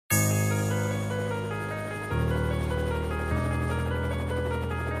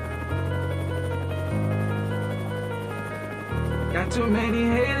Got too many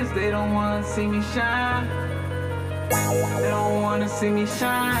haters, they don't wanna see me shine. They don't wanna see me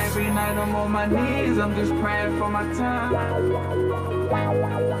shine. Every night I'm on my knees, I'm just praying for my time.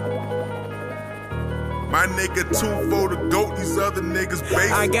 My nigga 2 for the GOAT, these other niggas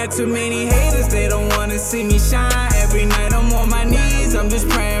basic. I got too many haters, they don't wanna see me shine. Every night I'm on my knees, I'm just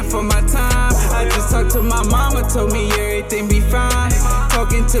praying for my time. I just talked to my mama, told me everything be fine.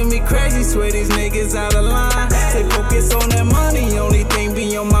 Talking to me crazy, swear these niggas out of line. Say focus on that money, only thing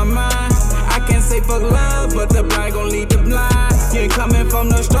be on my mind. I can't say fuck love, but the blind gon' lead the blind. You ain't coming from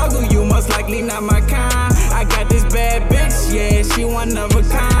no struggle, you most likely not my kind. I got this bad bitch, yeah, she one of a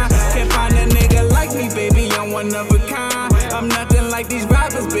kind. Can't find a nigga like me, baby, I'm one of a kind. I'm nothing like these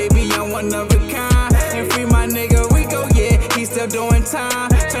rappers, baby, I'm one of a kind. And free my nigga Rico, yeah, he still doing time.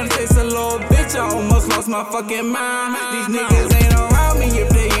 Tryna chase a little bitch, I almost lost my fucking mind. These niggas ain't around me if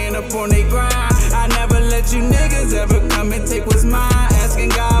they ain't up on they grind. I never let you niggas ever come and take what's mine. Asking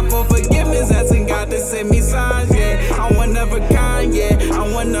God for forgiveness, asking God to send me signs, yeah. I'm one of a kind, yeah,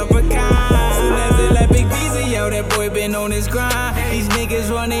 I'm one of a kind. Soon as they let Big Beezy out, that boy been on his grind. These niggas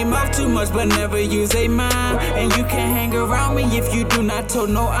run their mouth too much, but never use their mind. And you can't hang around me if you do not told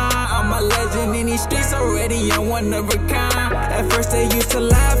no eye. I'm a legend in these streets already, I'm one of a kind. At first they used to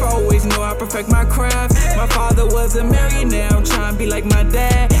laugh, I always knew I perfect my craft. My father was a millionaire, I'm trying to be like my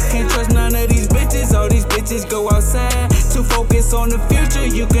dad. Can't trust none of these bitches, all these bitches go outside. Too focused on the future,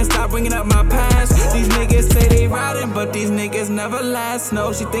 you can stop bringing up my past. These niggas say they riding, but these niggas never last.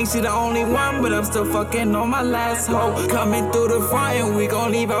 No, she thinks she the only one, but I'm still fucking on my last hoe. Coming through the front and we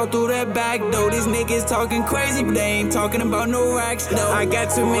gon' leave out through that back door. These niggas talking crazy, but they ain't talking about no racks though. I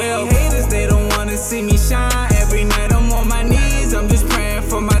got too many haters, they don't wanna see me shine. Every night I'm on my knees, I'm just praying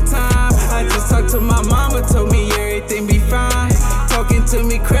for my time. I just talked to my mama, told me everything be fine. Talking to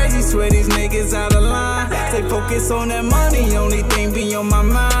me crazy, swear these niggas out of line. Say focus on that money, only thing be on my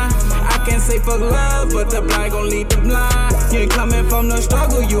mind. I can't say fuck love, but the blind gon' lead the blind. You ain't coming from no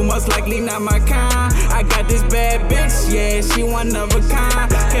struggle, you most likely not my kind. I got this bad bitch, yeah, she one of a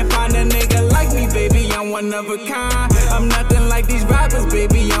kind. Can't find a nigga like me, baby, I'm one of a kind. I'm nothing like these rappers,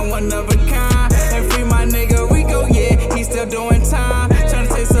 baby, I'm one of a kind. And free my nigga Rico, yeah, he still doing time.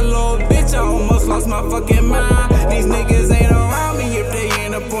 Tryna chase a little bitch, I almost lost my fucking mind. These niggas ain't around me if they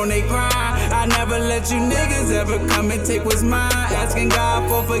ain't up on they grind. I never let you niggas ever come and take what's mine. Asking God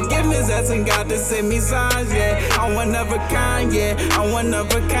for forgiveness, asking God to send me signs, yeah. I'm one of a kind, yeah, I'm one of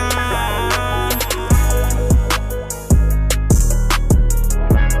a kind.